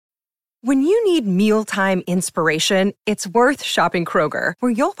When you need mealtime inspiration, it's worth shopping Kroger,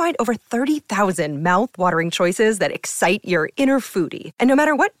 where you'll find over 30,000 mouth-watering choices that excite your inner foodie. And no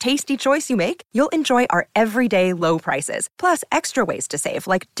matter what tasty choice you make, you'll enjoy our everyday low prices, plus extra ways to save,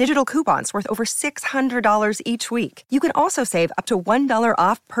 like digital coupons worth over $600 each week. You can also save up to $1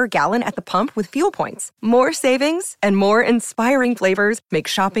 off per gallon at the pump with fuel points. More savings and more inspiring flavors make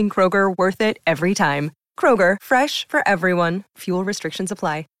shopping Kroger worth it every time. Kroger, fresh for everyone. Fuel restrictions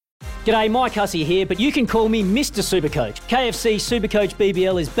apply. G'day, Mike Hussey here, but you can call me Mr. Supercoach. KFC Supercoach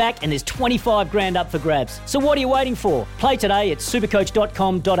BBL is back and there's 25 grand up for grabs. So what are you waiting for? Play today at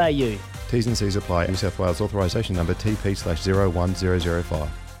supercoach.com.au. T's and C's apply. New South Wales authorisation number TP/01005.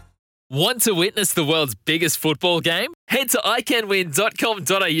 Want to witness the world's biggest football game? Head to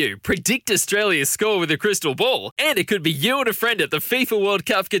iCanWin.com.au, predict Australia's score with a crystal ball, and it could be you and a friend at the FIFA World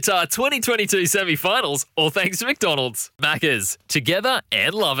Cup Qatar 2022 semi-finals, all thanks to McDonald's. Maccas, together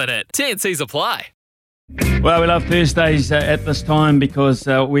and loving it. T&Cs apply. Well, we love Thursdays at this time because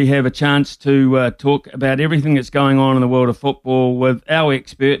we have a chance to talk about everything that's going on in the world of football with our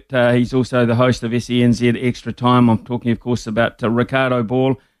expert. He's also the host of SENZ Extra Time. I'm talking, of course, about Ricardo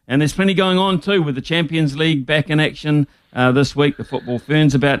Ball. And there's plenty going on too with the Champions League back in action this week. The Football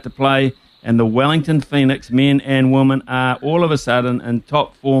Ferns about to play, and the Wellington Phoenix men and women are all of a sudden in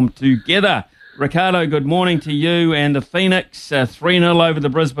top form together. Ricardo, good morning to you. And the Phoenix 3-0 over the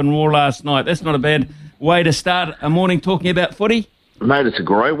Brisbane Roar last night. That's not a bad way to start a morning talking about footy. Mate, it's a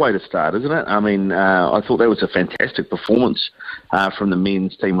great way to start, isn't it? I mean, I thought that was a fantastic performance from the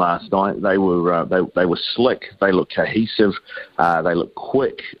men's team last night. They were slick. They looked cohesive. They looked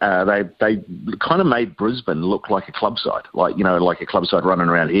quick. They kind of made Brisbane look like a club side, like a club side running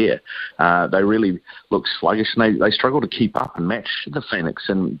around here. They really looked sluggish, and they struggled to keep up and match the Phoenix.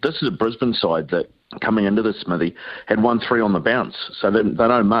 And this is a Brisbane side that, coming into the Smithy, had 1-3 on the bounce, so they're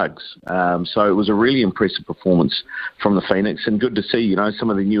no mugs. So it was a really impressive performance from the Phoenix, and good to see, some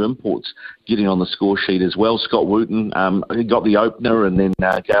of the new imports getting on the score sheet as well. Scott Wooten, he got the opener, and then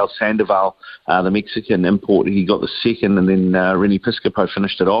Gail Sandoval, the Mexican import, he got the second, and then Rennie Piscopo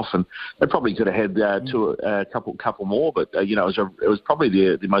finished it off, and they probably could have had a couple more, but it was probably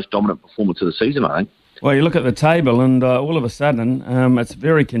the most dominant performance of the season, I think. Well, you look at the table and all of a sudden it's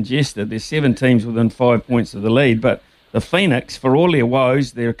very congested. There's 7 teams within 5 points of the lead, but the Phoenix, for all their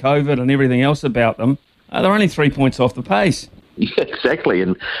woes, their COVID and everything else about them, they're only 3 points off the pace. Yeah, exactly.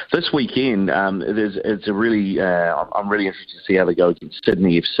 And this weekend, I'm really interested to see how they go against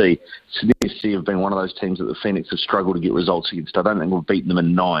Sydney FC. Sydney FC have been one of those teams that the Phoenix have struggled to get results against. I don't think we've beaten them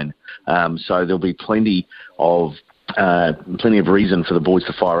in 9. So there'll be plenty of reason for the boys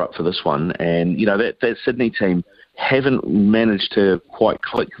to fire up for this one. And, that Sydney team haven't managed to quite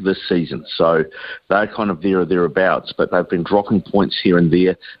click this season. So they're kind of there or thereabouts, but they've been dropping points here and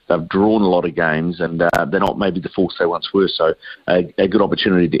there. They've drawn a lot of games, and they're not maybe the force they once were. So a good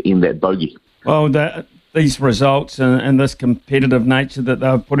opportunity to end that bogey. Well, these results and this competitive nature that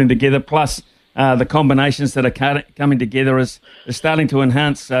they're putting together, plus the combinations that are coming together is starting to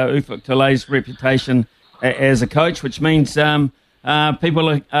enhance Ufuk Talay's reputation as a coach, which means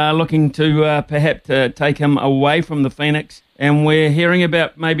people are looking to perhaps take him away from the Phoenix. And we're hearing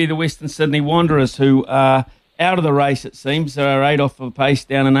about maybe the Western Sydney Wanderers, who are out of the race, it seems. They're 8 off the pace,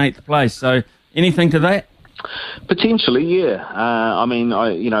 down in 8th place. So anything to that? Potentially, yeah.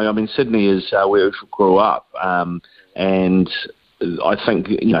 Sydney is where we grew up, and I think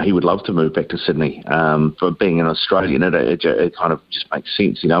he would love to move back to Sydney. For being an Australian, it kind of just makes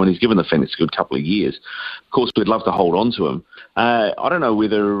sense, and he's given the Phoenix a good couple of years. Of course, we'd love to hold on to him. I don't know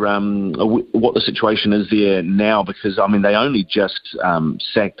whether what the situation is there now, because they only just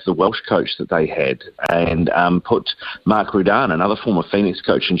sacked the Welsh coach that they had and put Mark Rudan, another former Phoenix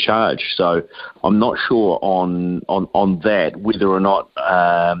coach, in charge. So I'm not sure on that whether or not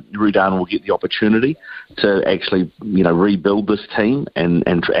Rudan will get the opportunity to actually rebuild this team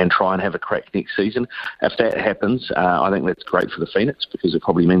and try and have a crack next season. If that happens, I think that's great for the Phoenix, because it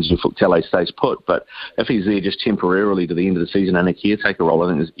probably means Ufuk Talay stays put. But if he's there just temporarily to the end of the season in a caretaker role, I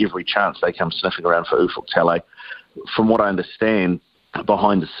think there's every chance they come sniffing around for Ufuk Talay. From what I understand,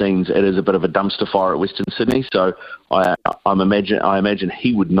 behind the scenes, it is a bit of a dumpster fire at Western Sydney. So I imagine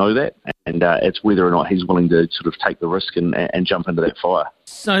he would know that, and it's whether or not he's willing to sort of take the risk and jump into that fire.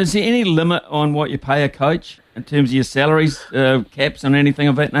 So is there any limit on what you pay a coach in terms of your salaries, caps, and anything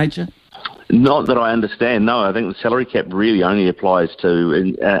of that nature? Not that I understand, no. I think the salary cap really only applies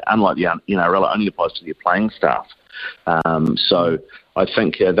to, unlike the NRL, it only applies to their playing staff. So I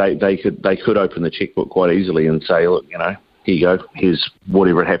think they could open the checkbook quite easily and say, look, here you go. Here's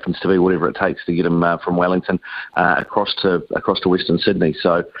whatever it happens to be, whatever it takes to get him from Wellington across to Western Sydney.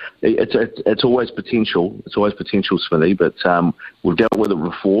 So it's always potential. It's always potential, Smithy. But we've dealt with it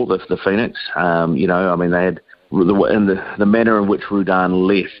before. The Phoenix. They had. The manner in which Rudan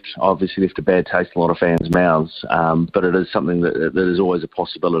left obviously left a bad taste in a lot of fans' mouths, but it is something that is always a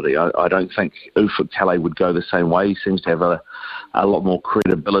possibility. I don't think Ufuk Talay would go the same way. He seems to have a lot more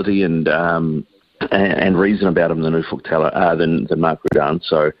credibility and reason about him than Ufuk Talay, than Mark Rudan.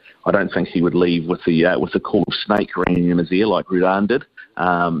 So I don't think he would leave with the call of snake ringing in his ear like Rudan did.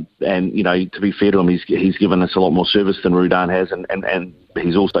 To be fair to him, he's given us a lot more service than Rudan has, and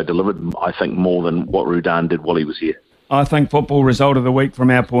he's also delivered, I think, more than what Rudan did while he was here. I think football result of the week from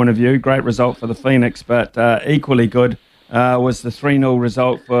our point of view, great result for the Phoenix, but equally good was the 3-0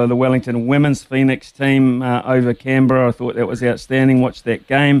 result for the Wellington women's Phoenix team over Canberra. I thought that was outstanding. Watched that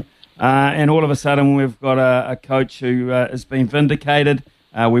game, and all of a sudden we've got a coach who has been vindicated.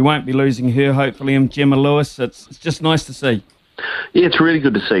 We won't be losing her, hopefully, and Gemma Lewis. It's just nice to see. Yeah, it's really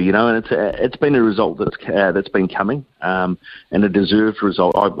good to see, and it's been a result that's been coming, and a deserved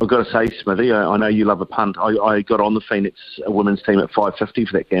result. I've got to say, Smithy, I know you love a punt. I got on the Phoenix women's team at $5.50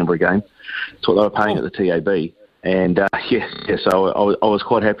 for that Canberra game. That's what they were paying at the TAB. And, so I was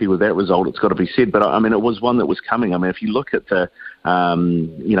quite happy with that result, it's got to be said. But, it was one that was coming. If you look at the,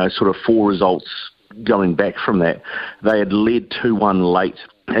 sort of 4 results going back from that, they had led 2-1 late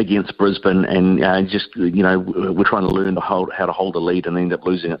against Brisbane, and we're trying to learn how to hold a lead, and end up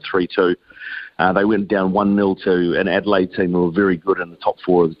losing at 3-2. They went down 1-0 to an Adelaide team who were very good in the top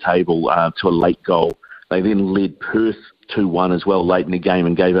 4 of the table to a late goal. They then led Perth 2-1 as well late in the game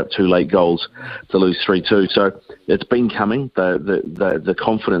and gave up 2 late goals to lose 3-2. So it's been coming. The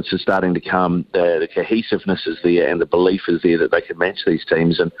confidence is starting to come. The cohesiveness is there, and the belief is there that they can match these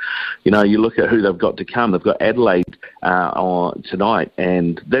teams. And you look at who they've got to come. They've got Adelaide tonight,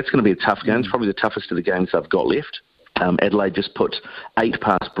 and that's going to be a tough game. It's probably the toughest of the games they've got left. Adelaide just put 8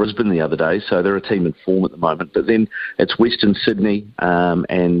 past Brisbane the other day, so they're a team in form at the moment. But then it's Western Sydney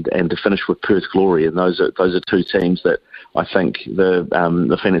and to finish with Perth Glory, and those are 2 teams that I think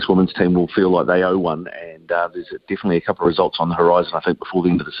the Phoenix women's team will feel like they owe one, and there's definitely a couple of results on the horizon, I think, before the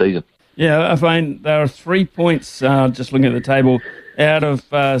end of the season. Yeah, there are 3 points, just looking at the table, out of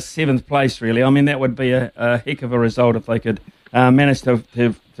 7th place, really. That would be a heck of a result if they could manage to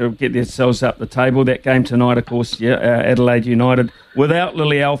get themselves up the table. That game tonight, of course, Adelaide United, without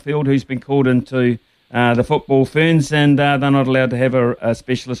Lily Alfield, who's been called into the football ferns, and they're not allowed to have a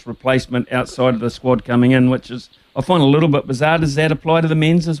specialist replacement outside of the squad coming in, which is, I find, a little bit bizarre. Does that apply to the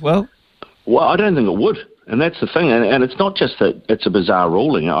men's as well? Well, I don't think it would. And that's the thing, and it's not just that it's a bizarre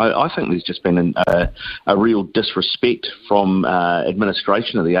ruling. I think there's just been a real disrespect from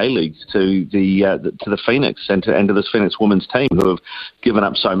administration of the A-Leagues to the Phoenix and to this Phoenix women's team, who have given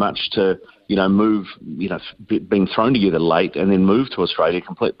up so much to move, being thrown together late and then move to Australia,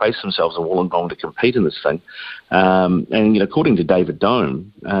 base themselves in Wollongong to compete in this thing. And according to David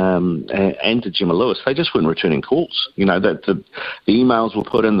Dome and to Gemma Lewis, they just weren't returning calls. That the emails were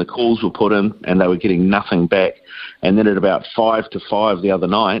put in, the calls were put in, and they were getting nothing back. And then at about 5 to 5 the other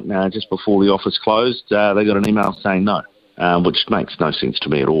night, just before the office closed, they got an email saying no. Which makes no sense to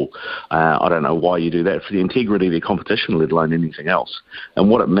me at all. I don't know why you do that for the integrity of the competition, let alone anything else. And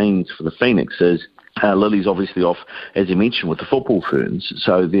what it means for the Phoenix is Lily's obviously off, as you mentioned, with the football ferns,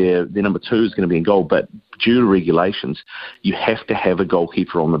 so their number 2 is going to be in goal, but due to regulations, you have to have a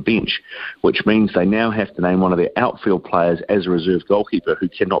goalkeeper on the bench, which means they now have to name one of their outfield players as a reserve goalkeeper who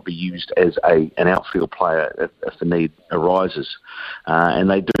cannot be used as an outfield player if the need arises. And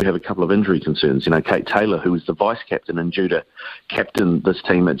they do have a couple of injury concerns. Kate Taylor, who was the vice-captain and due to captain this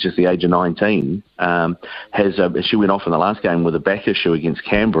team at just the age of 19, she went off in the last game with a back issue against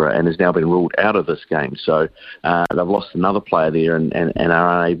Canberra and has now been ruled out of this game. So they've lost another player there and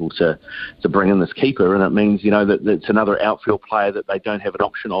are unable to bring in this keeper, and it means that it's another outfield player that they don't have an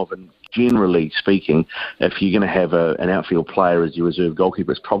option of. And generally speaking, if you're going to have an outfield player as your reserve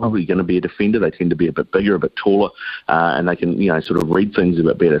goalkeeper, it's probably going to be a defender. They tend to be a bit bigger, a bit taller, and they can sort of read things a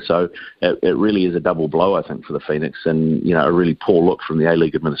bit better. So it really is a double blow, I think, for the Phoenix, and a really poor look from the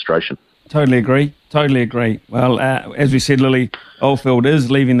A-League administration. Totally agree. Well, as we said, Lily Alfield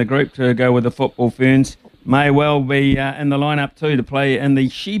is leaving the group to go with the football ferns. May well be in the lineup too to play in the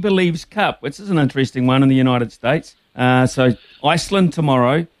She Believes Cup, which is an interesting one in the United States. So Iceland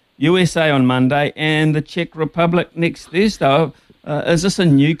tomorrow, USA on Monday, and the Czech Republic next Thursday. Is this a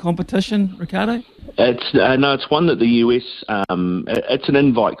new competition, Ricardo? It's one that the US, it's an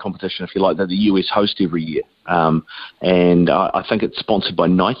invite competition, if you like, that the US host every year. And I think it's sponsored by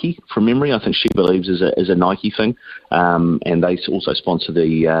Nike, from memory. I think She Believes is a Nike thing. And they also sponsor the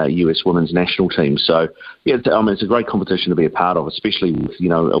US women's national team. So, yeah, it's a great competition to be a part of, especially with,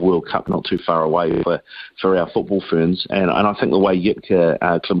 a World Cup not too far away for our football ferns. And I think the way Jitka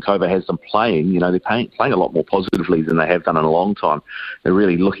Klimkova has them playing, they're playing a lot more positively than they have done in a long time. They're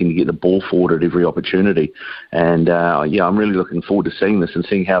really looking to get the ball forward at every opportunity. And, I'm really looking forward to seeing this and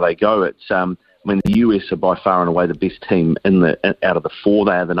seeing how they go. It's the US are by far and away the best team out of the four.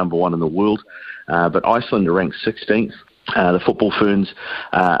 They are the number one in the world. But Iceland are ranked 16th. The football ferns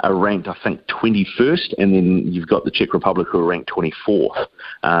are ranked, I think, 21st, and then you've got the Czech Republic who are ranked 24th.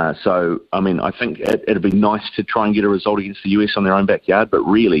 I think it'd be nice to try and get a result against the US on their own backyard, but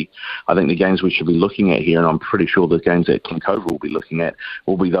really, I think the games we should be looking at here, and I'm pretty sure the games that Klimkova will be looking at,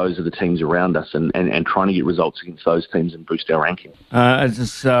 will be those of the teams around us and trying to get results against those teams and boost our ranking.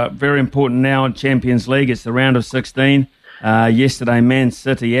 It's very important now in Champions League. It's the round of 16. Yesterday, Man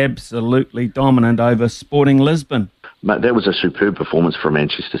City absolutely dominant over Sporting Lisbon. That was a superb performance from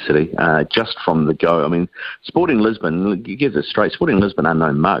Manchester City, just from the go. Sporting Lisbon, give it straight, Sporting Lisbon are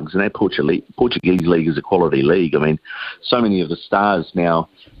no mugs, and that Portuguese league is a quality league. So many of the stars now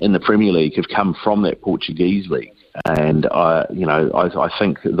in the Premier League have come from that Portuguese league. And, I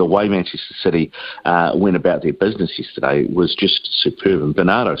think the way Manchester City went about their business yesterday was just superb. And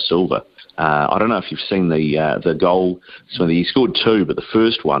Bernardo Silva, I don't know if you've seen the goal. So he scored two, but the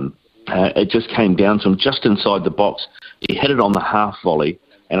first one, it just came down to him just inside the box. He hit it on the half volley.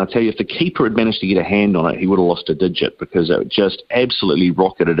 And I tell you, if the keeper had managed to get a hand on it, he would have lost a digit because it just absolutely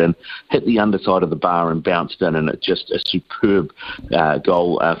rocketed in, hit the underside of the bar and bounced in, and it just a superb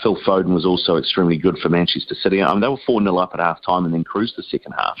goal. Phil Foden was also extremely good for Manchester City. They were 4-0 up at half-time and then cruised the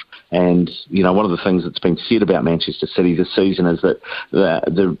second half. And, one of the things that's been said about Manchester City this season is that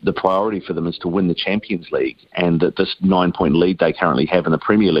the priority for them is to win the Champions League, and that this 9-point lead they currently have in the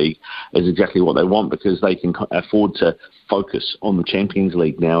Premier League is exactly what they want because they can afford to focus on the Champions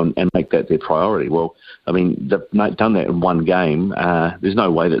League now and make that their priority. Well, they've done that in one game. There's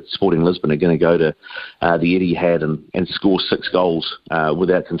no way that Sporting Lisbon are going to go to the Etihad and score 6 goals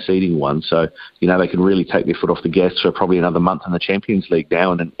without conceding one. So, they can really take their foot off the gas for probably another month in the Champions League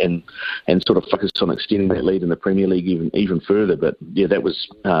now and sort of focus on extending that lead in the Premier League even further. But, yeah, that was,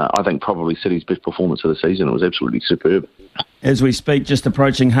 I think, probably City's best performance of the season. It was absolutely superb. As we speak, just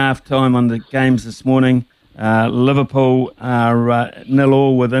approaching half-time on the games this morning, Liverpool are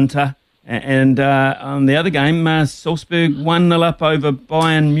 0-0 with Inter, and on the other game, Salzburg 1-0 up over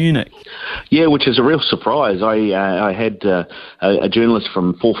Bayern Munich. Yeah, which is a real surprise. I had a journalist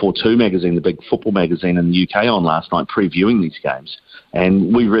from 442 magazine, the big football magazine in the UK, on last night previewing these games,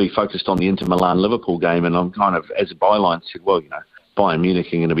 and we really focused on the Inter Milan-Liverpool game, and I'm kind of, as a byline, said, well, Bayern Munich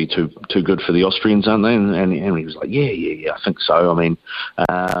are going to be too good for the Austrians, aren't they? And he was like, yeah, I think so.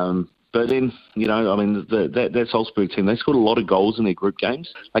 But then, that Salzburg team, they scored a lot of goals in their group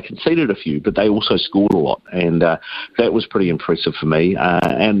games. They conceded a few, but they also scored a lot. And that was pretty impressive for me.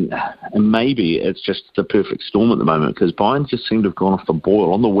 And maybe it's just the perfect storm at the moment because Bayern just seem to have gone off the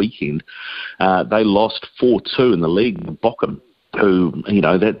boil. On the weekend, they lost 4-2 in the league to Bochum, who,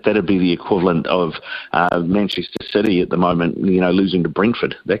 that'd be the equivalent of Manchester City at the moment, losing to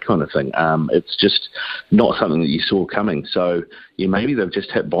Brentford, that kind of thing. It's just not something that you saw coming. So, yeah, maybe they've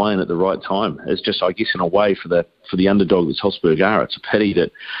just hit Bayern at the right time. It's just, I guess, in a way for the underdog that Salzburg are. It's a pity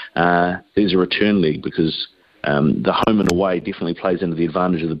that there's a return league because the home and away definitely plays into the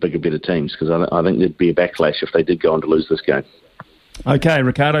advantage of the bigger, better teams because I think there'd be a backlash if they did go on to lose this game. Okay,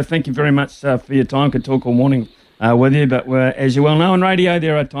 Ricardo, thank you very much for your time. Could talk all morning with you, but as you well know, on radio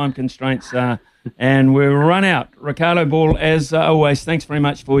there are time constraints and we'll run out. Ricardo Ball, as always, thanks very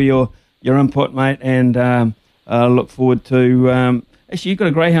much for your input, mate, and look forward to... actually, you've got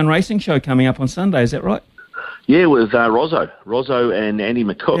a greyhound racing show coming up on Sunday, is that right? Yeah, with Rozzo and Andy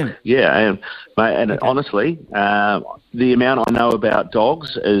McCook. Yeah, and honestly, the amount I know about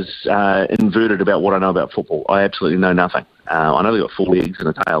dogs is inverted about what I know about football. I absolutely know nothing. I know they've got 4 legs and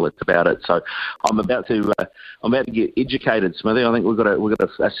a tail. That's about it. So I'm about to get educated, Smithy. I think we've got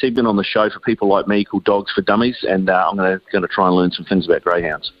a segment on the show for people like me called Dogs for Dummies, and I'm going to try and learn some things about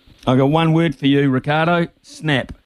greyhounds. I've got one word for you, Ricardo: snap.